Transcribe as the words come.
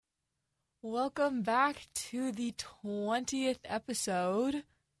Welcome back to the 20th episode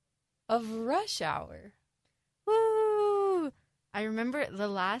of Rush Hour. Woo! I remember the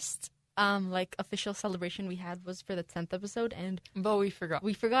last official celebration we had was for the 10th episode, But we forgot.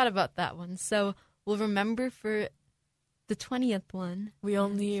 we forgot about that one. So we'll remember for the 20th one. We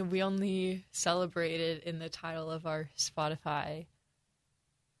only celebrated in the title of our Spotify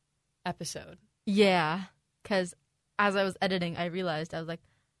episode. Yeah, because as I was editing, I realized, I was like,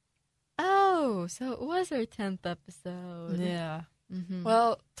 oh, so it was our 10th episode. Yeah. Mm-hmm.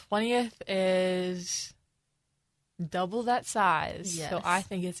 Well, 20th is double that size, Yes. so I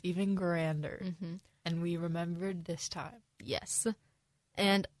think it's even grander. Mm-hmm. And we remembered this time. Yes.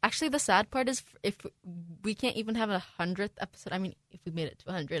 And actually, the sad part is if we can't even have 100th episode. I mean, if we made it to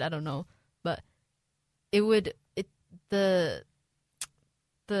 100, I don't know. But the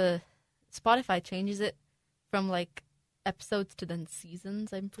Spotify changes it from like episodes to then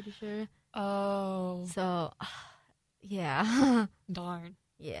seasons, I'm pretty sure. Oh. So, yeah. Darn.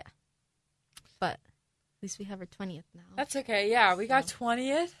 Yeah. But at least we have our 20th now. That's okay. Yeah, we got So-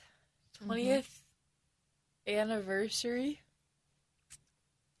 20th anniversary.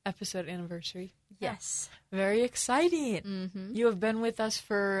 Episode anniversary. Yes. Very exciting. Mm-hmm. You have been with us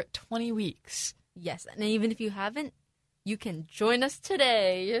for 20 weeks. Yes. And even if you haven't, you can join us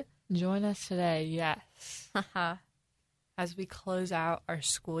today. Join us today, yes, Haha. as we close out our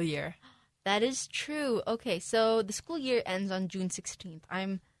school year. That is true. Okay, so the school year ends on June 16th.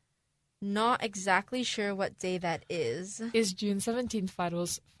 I'm not exactly sure what day that is. Is June 17th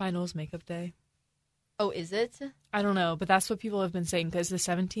finals makeup day? Oh, is it? I don't know, but that's what people have been saying, because the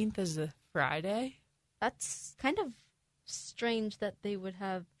 17th is a Friday. That's kind of strange that they would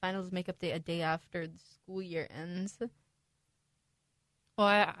have finals makeup day a day after the school year ends.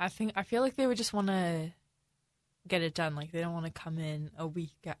 Well, I feel like they would just want to get it done. Like, they don't want to come in a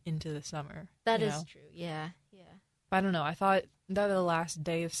week into the summer. That you is know? true. Yeah. But I don't know. I thought that the last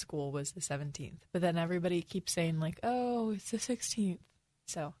day of school was the 17th. But then everybody keeps saying, like, oh, it's the 16th.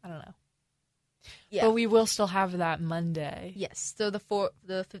 So, I don't know. Yeah. But we will still have that Monday. Yes. So the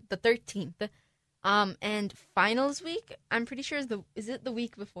 13th. And finals week, I'm pretty sure is it the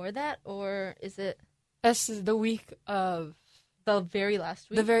week before that, or is it That's the week of... the very last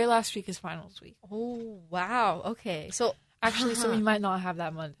week? The very last week is finals week. Oh, wow. Okay. So Actually, so we might not have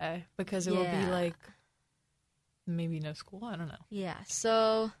that Monday because it will be Yeah. like maybe no school. I don't know. yeah.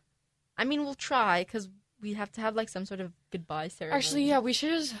 So I mean, we'll try because we have to have like some sort of goodbye ceremony. Actually, yeah, we should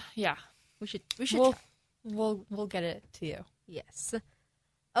just we should we'll, try. we'll get it to you. Yes.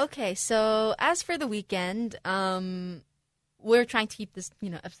 Okay. So as for the weekend, we're trying to keep this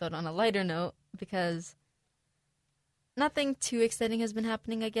episode on a lighter note because nothing too exciting has been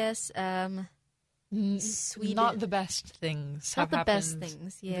happening, I guess. Sweden- Not the best things Not have the happened best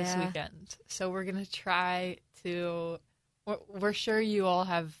things, this yeah. weekend. So we're gonna try to. We're sure you all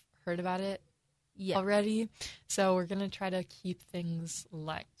have heard about it Yeah. already. So we're gonna try to keep things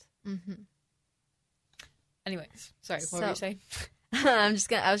light. Mm-hmm. Anyways, sorry, what were you So- saying? I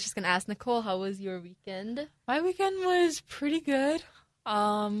was just gonna ask Nicole, how was your weekend? My weekend was pretty good.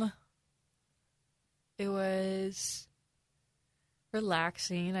 It was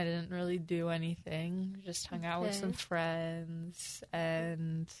relaxing. I didn't really do anything. Just hung out with Okay. some friends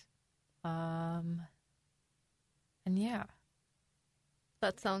and yeah,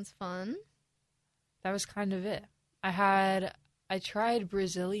 That sounds fun. that was kind of it. I tried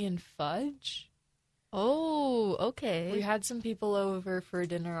Brazilian fudge. Oh, okay. We had some people over for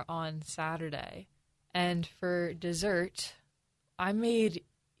dinner on Saturday, and for dessert, I made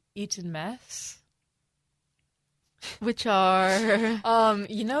Eton mess. Which are Have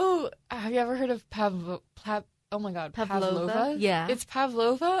you ever heard of Pavlova? Yeah. It's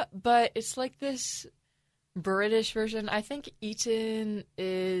pavlova, but it's like this British version. I think Eton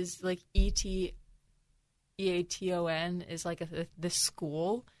is like Eaton is like this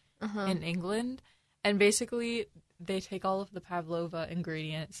school in England, and basically they take all of the pavlova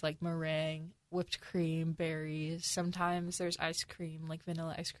ingredients like meringue, whipped cream, berries. Sometimes there's ice cream, like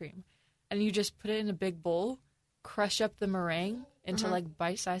vanilla ice cream, and you just put it in a big bowl. Crush up the meringue into like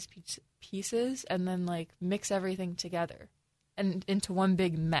bite-sized pieces and then like mix everything together and into one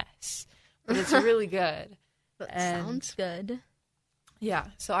big mess. But it's really good. That And- sounds good. Yeah,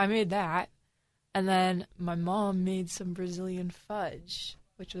 so I made that. And then my mom made some Brazilian fudge,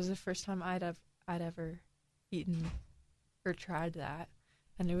 which was the first time I'd ever eaten or tried that.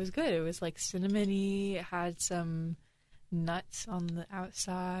 And it was good. It was like cinnamony, it had some nuts on the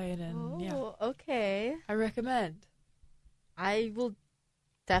outside, and yeah, Okay. I recommend. I will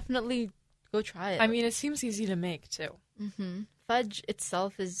definitely go try it. I mean, it seems easy to make too. Mm-hmm. fudge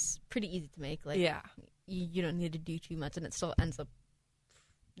itself is pretty easy to make. Like, Yeah. you don't need to do too much, and it still ends up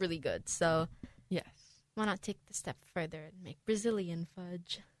really good. So, Yes. why not take the step further and make Brazilian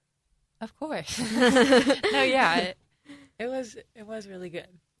fudge? Of course. No, yeah. It was really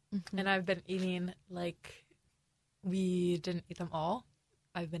good. Mm-hmm. And I've been eating, like, we didn't eat them all.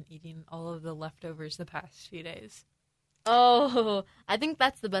 I've been eating all of the leftovers the past few days. Oh, I think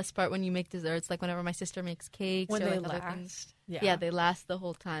that's the best part when you make desserts. Like whenever my sister makes cakes When or they like other last. things. Yeah. Yeah, they last the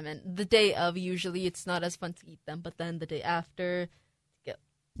whole time. And the day of, usually it's not as fun to eat them. But then the day after,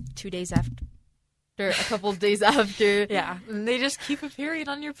 2 days after, a couple of days after. Yeah. And they just keep appearing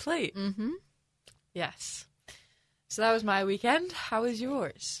on your plate. Mm-hmm. Yes. So that was my weekend. How was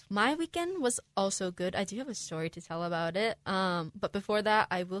yours? My weekend was also good. I do have a story to tell about it. But before that,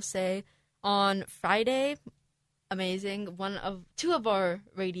 I will say on Friday, amazing. Two of our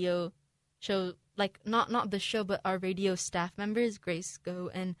radio show, like not the show, but our radio staff members, Grace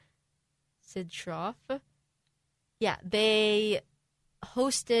Go and Sid Shroff. Yeah, they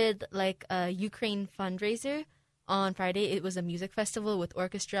hosted like a Ukraine fundraiser on Friday. It was a music festival with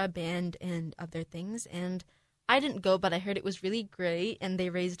orchestra, band, and other things. And I didn't go, but I heard it was really great. And they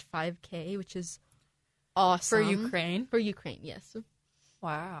raised $5,000, which is awesome. For Ukraine? For Ukraine, yes.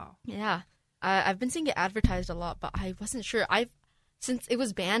 Wow. Yeah. I've been seeing it advertised a lot, but I wasn't sure. Since it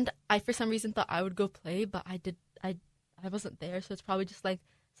was banned, I for some reason thought I would go play, but I wasn't there, so it's probably just like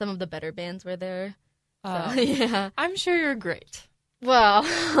some of the better bands were there. So, yeah. I'm sure you're great.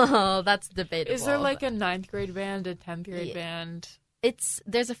 Well, that's debatable. Is there like a 9th grade band, a 10th grade band?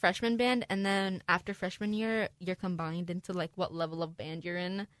 There's a freshman band, and then after freshman year, you're combined into like what level of band you're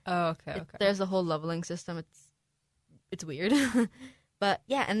in. Oh, okay. There's a whole leveling system. It's weird. But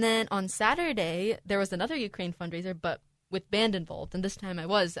yeah, and then on Saturday, there was another Ukraine fundraiser, but with band involved, and this time I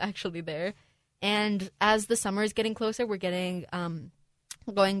was actually there. And as the summer is getting closer, we're getting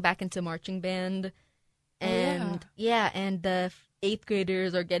going back into marching band. And and the 8th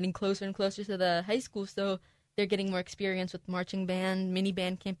graders are getting closer and closer to the high school, so they're getting more experience with marching band. Mini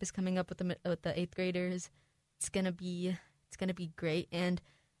band camp is coming up with the 8th graders. It's gonna be great. And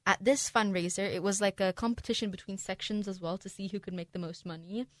at this fundraiser, it was like a competition between sections as well to see who could make the most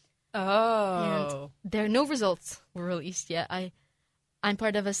money. Oh. And there no results were released yet. I'm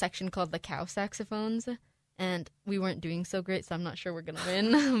part of a section called the cow saxophones, and we weren't doing so great, so I'm not sure we're gonna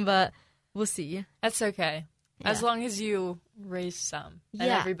win, but we'll see. That's okay. Yeah. As long as you raise some and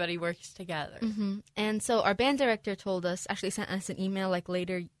everybody works together. Mm-hmm. And so our band director sent us an email like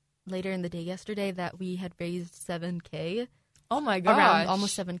later in the day yesterday that we had raised $7,000. Oh my gosh. Around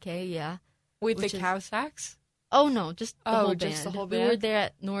almost $7,000, yeah. With the cow sax? Oh no, just the whole band. Just the whole band? We were there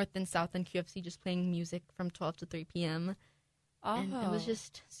at North and South and QFC just playing music from 12 to 3 p.m. Oh. And it was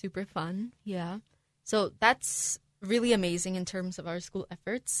just super fun, yeah. So that's really amazing in terms of our school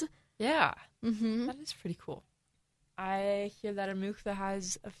efforts. Yeah. Mm-hmm. That is pretty cool. I hear that Amuktha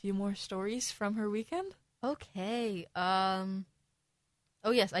has a few more stories from her weekend. Okay. Oh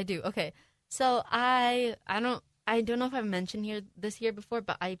yes, I do. Okay. So I don't know if I've mentioned this here before,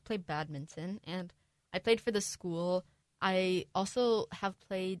 but I play badminton and I played for the school. I also have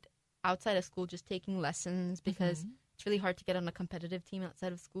played outside of school, just taking lessons because it's really hard to get on a competitive team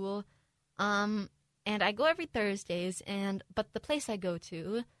outside of school. And I go every Thursdays, but the place I go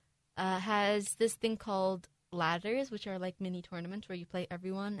to has this thing called ladders, which are like mini tournaments where you play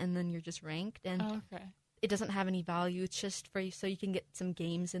everyone and then you're just ranked. And it doesn't have any value. It's just for you so you can get some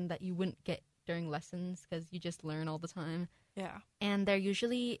games in that you wouldn't get during lessons because you just learn all the time. Yeah. And they're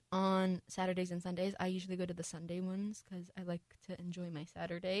usually on Saturdays and Sundays. I usually go to the Sunday ones because I like to enjoy my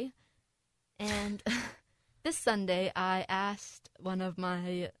Saturday. And this Sunday, I asked one of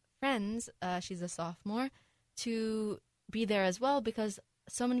my friends, she's a sophomore, to be there as well because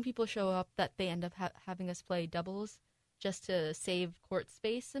so many people show up that they end up having us play doubles just to save court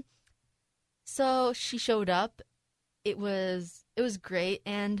space. So she showed up. It was great.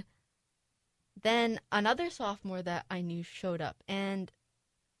 And then another sophomore that I knew showed up. And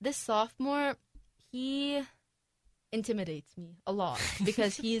this sophomore, he intimidates me a lot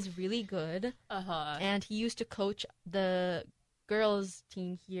because he is really good. And he used to coach the girls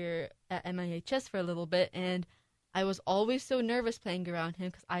team here at MIHS for a little bit. And I was always so nervous playing around him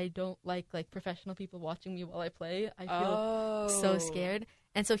because I don't like professional people watching me while I play. I feel so scared.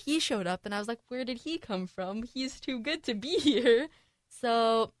 And so he showed up and I was like, where did he come from? He's too good to be here.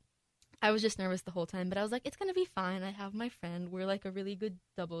 So I was just nervous the whole time, but I was like, it's going to be fine. I have my friend. We're like a really good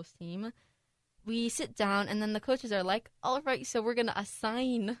doubles team. We sit down and then the coaches are like, all right, so we're going to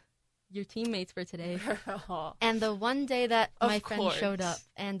assign your teammates for today. And the one day that my friend showed up,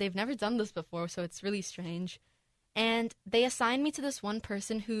 and they've never done this before, so it's really strange. And they assigned me to this one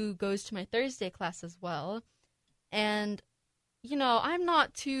person who goes to my Thursday class as well. And, I'm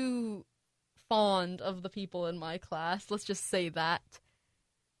not too fond of the people in my class. Let's just say that.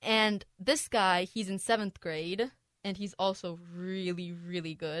 And this guy, he's in 7th grade, and he's also really,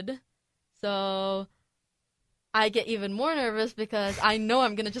 really good. So I get even more nervous because I know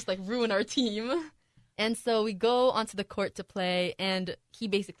I'm going to just, ruin our team. And so we go onto the court to play, and he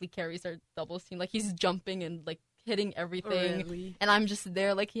basically carries our doubles team. He's jumping and, hitting everything. Really? And I'm just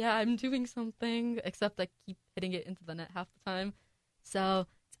there yeah, I'm doing something, except I keep hitting it into the net half the time. So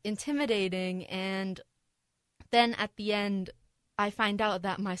it's intimidating. And then at the end, I find out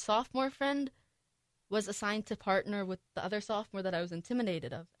that my sophomore friend was assigned to partner with the other sophomore that I was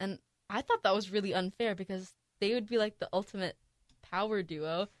intimidated of. And I thought that was really unfair because they would be the ultimate power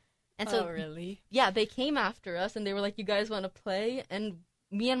duo. And so, really? Yeah, they came after us and they were like, you guys want to play? And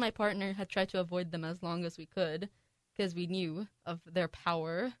me and my partner had tried to avoid them as long as we could because we knew of their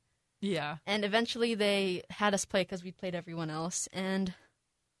power. Yeah. And eventually they had us play because we played everyone else. And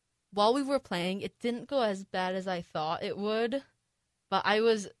while we were playing, it didn't go as bad as I thought it would. But I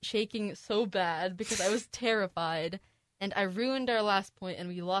was shaking so bad because I was terrified. And I ruined our last point and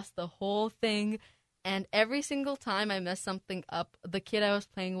we lost the whole thing. And every single time I messed something up, the kid I was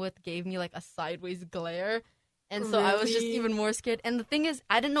playing with gave me a sideways glare. And so I was just even more scared. And the thing is,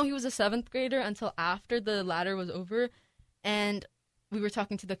 I didn't know he was a 7th grader until after the ladder was over. And we were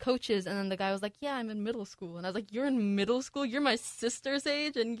talking to the coaches, and then the guy was like, yeah, I'm in middle school. And I was like, you're in middle school? You're my sister's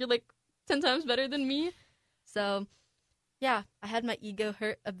age, and you're 10 times better than me? So, yeah, I had my ego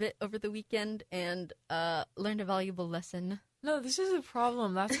hurt a bit over the weekend and learned a valuable lesson. No, this is a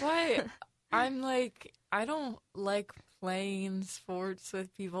problem. That's why I'm I don't like playing sports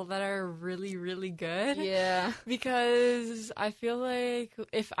with people that are really, really good. Yeah. Because I feel like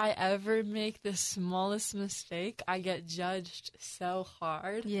if I ever make the smallest mistake, I get judged so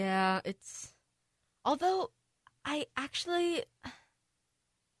hard. Yeah, although I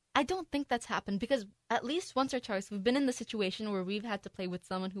don't think that's happened because at least once or twice we've been in the situation where we've had to play with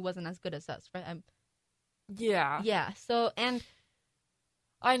someone who wasn't as good as us, right? Yeah. Yeah, so, and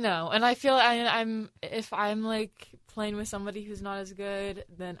I know, and I feel if I'm playing with somebody who's not as good,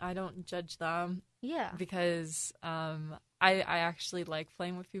 then I don't judge them. Yeah, because I actually like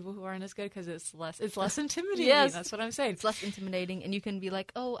playing with people who aren't as good because it's less intimidating. Yes, that's what I'm saying. It's less intimidating, and you can be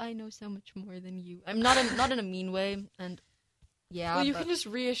like, oh, I know so much more than you. I'm not in a mean way, and yeah. Well, you can just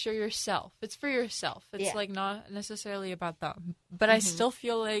reassure yourself. It's for yourself. It's not necessarily about them. But Mm-hmm. I still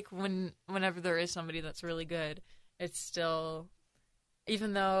feel like whenever there is somebody that's really good, it's still.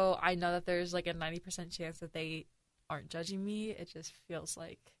 Even though I know that there's a 90% chance that they aren't judging me, it just feels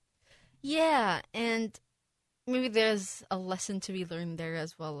like... Yeah, and maybe there's a lesson to be learned there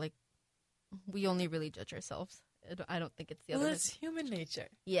as well. We only really judge ourselves. I don't think it's the other... Well, it's human nature.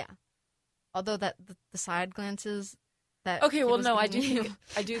 Yeah. Although the side glances that... Okay, well, no, I do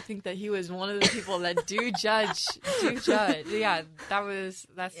think that he was one of the people that do judge. Yeah, that's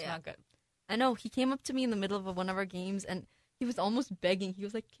not good. I know, he came up to me in the middle of one of our games, and he was almost begging. He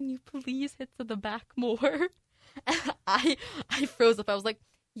was like, can you please hit to the back more? And I froze up. I was like,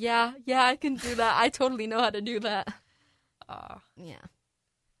 yeah, I can do that. I totally know how to do that. Yeah.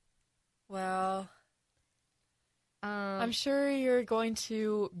 Well, I'm sure you're going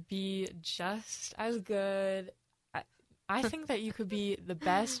to be just as good. I think that you could be the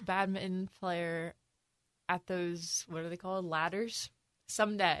best badminton player at those, what are they called, ladders?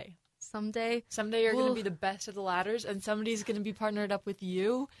 Someday you're going to be the best at the ladders, and somebody's going to be partnered up with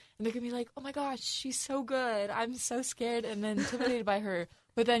you, and they're going to be like, oh my gosh, she's so good. I'm so scared and intimidated by her.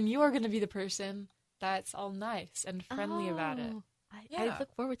 But then you are going to be the person that's all nice and friendly about it. I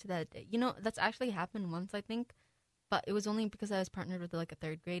look forward to that day. That's actually happened once, I think, but it was only because I was partnered with a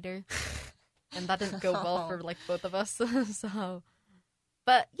 3rd grader, and that didn't go well for both of us. So,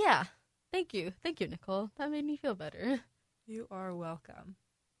 but yeah, thank you, Nicole. That made me feel better. You are welcome.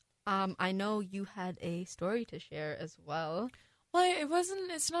 I know you had a story to share as well. Well,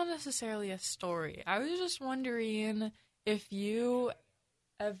 it's not necessarily a story. I was just wondering if you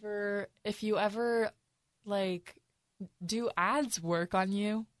ever do ads work on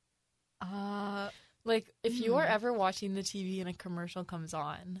you? If you are ever watching the TV and a commercial comes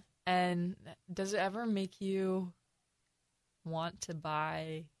on, and does it ever make you want to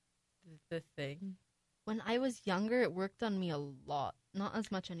buy the thing? When I was younger, it worked on me a lot. Not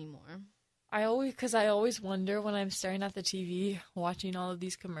as much anymore. I always wonder when I'm staring at the TV, watching all of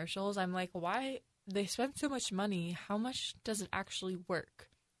these commercials, I'm like, why they spend so much money? How much does it actually work?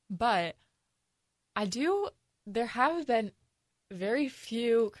 But there have been very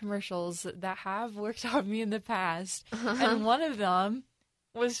few commercials that have worked on me in the past. And one of them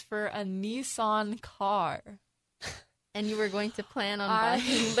was for a Nissan car. And you were going to plan on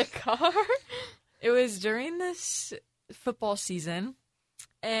buying the car? It was during this football season,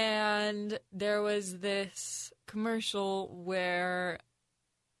 and there was this commercial where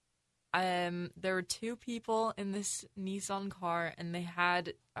there were two people in this Nissan car, and they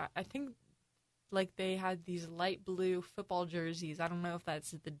had, I think, like they had these light blue football jerseys. I don't know if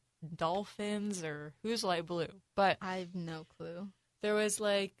that's the Dolphins or who's light blue, but I have no clue. There was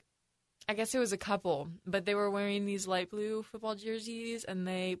like, I guess it was a couple, but they were wearing these light blue football jerseys, and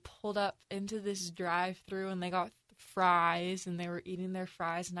they pulled up into this drive-thru, and they got fries, and they were eating their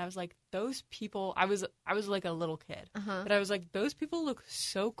fries, and I was like, those people, I was like a little kid, but I was like, those people look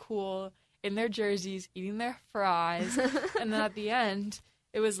so cool in their jerseys, eating their fries, and then at the end,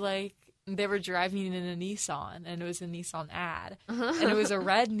 it was like, they were driving in a Nissan, and it was a Nissan ad, and it was a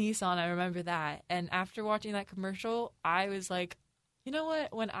red Nissan, I remember that, and after watching that commercial, I was like, you know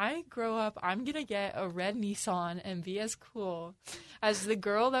what? When I grow up, I'm going to get a red Nissan and be as cool as the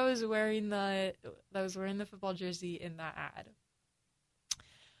girl that was wearing the football jersey in that ad.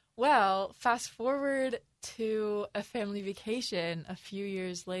 Well, fast forward to a family vacation a few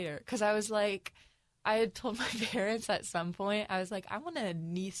years later, because I was like, I had told my parents at some point, I was like, I want a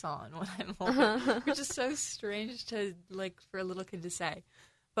Nissan when I'm older, which is so strange to, like, for a little kid to say.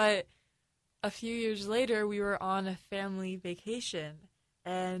 But a few years later, we were on a family vacation,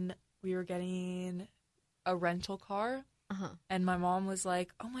 and we were getting a rental car, and my mom was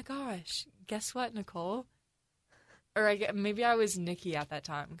like, oh my gosh, guess what, Nicole? Or maybe I was Nikki at that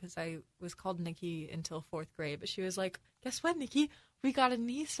time, because I was called Nikki until 4th grade, but she was like, guess what, Nikki? We got a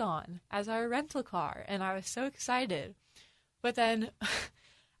Nissan as our rental car, and I was so excited. But then,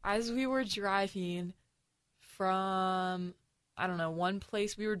 as we were driving from, I don't know, one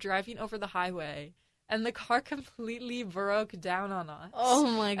place, we were driving over the highway, and the car completely broke down on us. Oh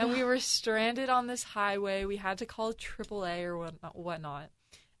my God. And we were stranded on this highway. We had to call AAA or whatnot.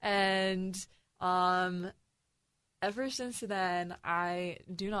 And ever since then, I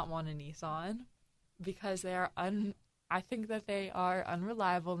do not want a Nissan, because they are I think that they are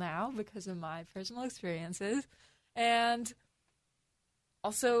unreliable now because of my personal experiences. And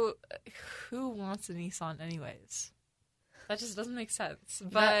also, who wants a Nissan anyways? That just doesn't make sense.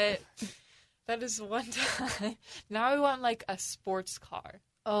 But that is one time. Now I want, like, a sports car.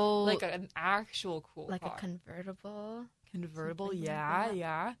 Oh. Like an actual cool car. Like a convertible? Convertible,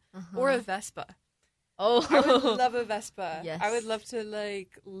 yeah. Or a Vespa. Oh. I would love a Vespa. Yes. I would love to,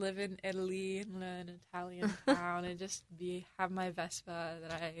 like, live in Italy, in an Italian town, and just have my Vespa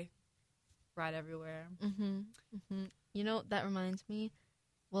that I ride everywhere. You know, that reminds me.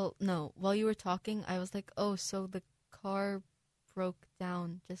 Well, no. While you were talking, I was like, oh, so the car broke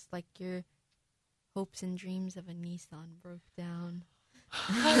down, just like your hopes and dreams of a Nissan broke down.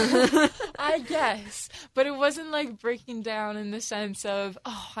 I guess, but it wasn't like breaking down in the sense of,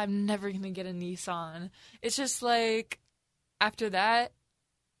 oh, I'm never gonna get a Nissan. It's just like, after that,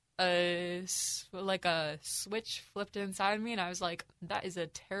 a switch flipped inside me, and I was like, that is a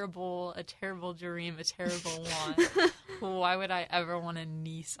terrible dream, a terrible want. Why would I ever want a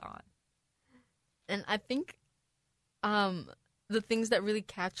Nissan? And I think the things that really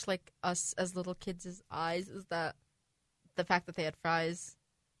catch, like, us as little kids' eyes is that the fact that they had fries,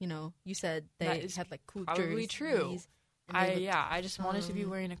 you know, you said they had, like, cool jerseys. Probably true. I just wanted to be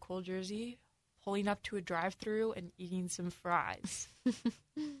wearing a cool jersey, pulling up to a drive-thru and eating some fries.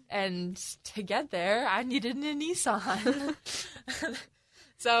 And to get there, I needed a Nissan.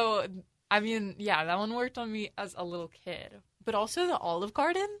 So, I mean, yeah, that one worked on me as a little kid. But also the Olive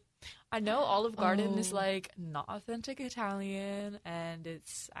Garden. I know Olive Garden is, like, not authentic Italian, and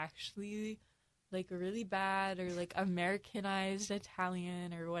it's actually, like, really bad or, like, Americanized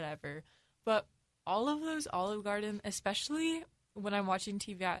Italian or whatever. But all of those Olive Garden, especially when I'm watching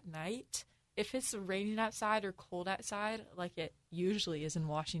TV at night, if it's raining outside or cold outside, like it usually is in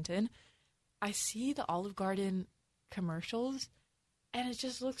Washington, I see the Olive Garden commercials, and it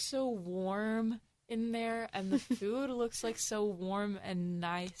just looks so warm in there, and the food looks, like, so warm and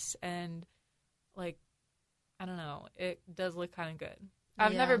nice, and, like, I don't know, it does look kind of good.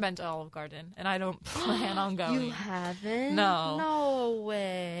 I've never been to Olive Garden, and I don't plan on going. You haven't? No. No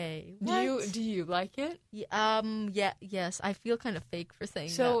way. What? Do you like it? Yes. I feel kind of fake for saying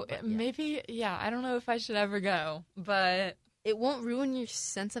so that. So maybe, I don't know if I should ever go, but it won't ruin your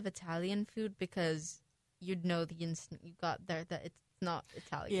sense of Italian food because you'd know the instant you got there that it's not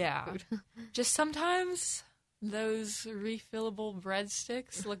Italian food. Just sometimes those refillable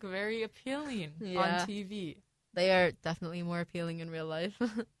breadsticks look very appealing on TV. They are definitely more appealing in real life.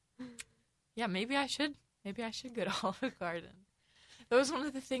 Yeah, maybe I should go to Olive Garden. That was one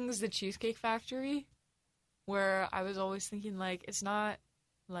of the things, the Cheesecake Factory, where I was always thinking, like, it's not,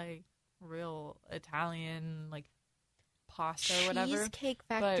 like, real Italian, like, pasta or whatever. Cheesecake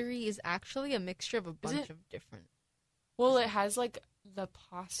Factory is actually a mixture of a bunch of different... Well, it has, like, the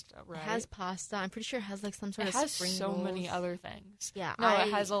pasta, right? It has pasta. I'm pretty sure it has, like, some sort of spring so rolls. many other things. Yeah. No,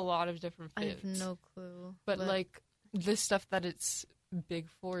 it has a lot of different foods. I have no clue. But, like, the stuff that it's big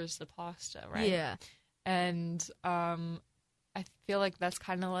for is the pasta, right? Yeah. And, I feel like that's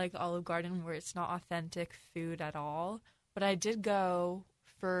kind of like Olive Garden, where it's not authentic food at all. But I did go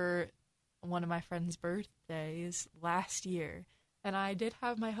for one of my friend's birthdays last year, and I did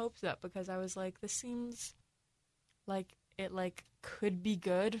have my hopes up because I was like, this seems like it like could be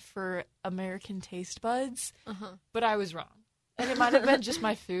good for American taste buds, but I was wrong. And it might have been just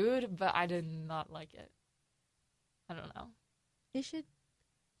my food, but I did not like it. I don't know. You should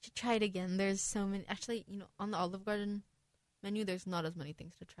try it again. There's so many. Actually, on the Olive Garden menu, there's not as many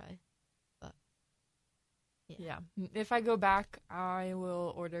things to try. But yeah. If I go back, I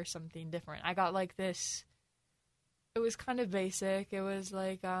will order something different. I got like this. It was kind of basic. It was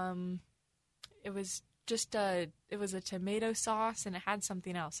like it was a tomato sauce, and it had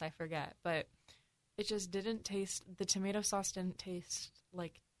something else, I forget, but it just didn't taste, the tomato sauce didn't taste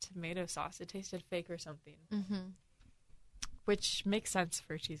like tomato sauce. It tasted fake or something. Which makes sense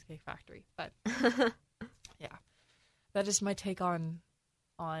for Cheesecake Factory, but yeah. That is my take on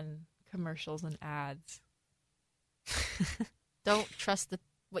commercials and ads. Don't trust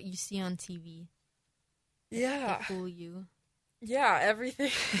what you see on TV. Yeah. They fool you. Yeah,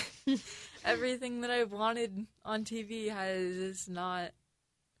 everything that I've wanted on TV has not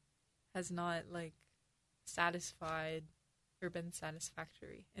like satisfied or been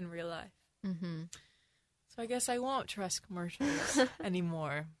satisfactory in real life. So I guess I won't trust commercials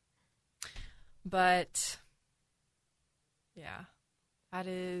anymore. But yeah, that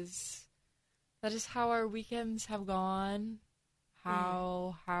is how our weekends have gone.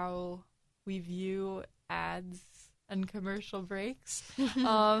 How we view ads and commercial breaks.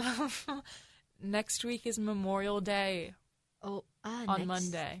 Next week is Memorial Day. On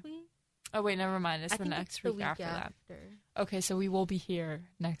Monday. Week? Oh wait, never mind. It's the next week after that. Okay, so we will be here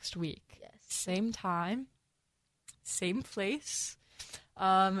next week. Yes. Same time, same place.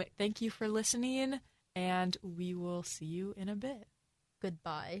 Thank you for listening, and we will see you in a bit.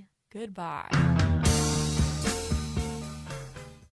 Goodbye. Goodbye.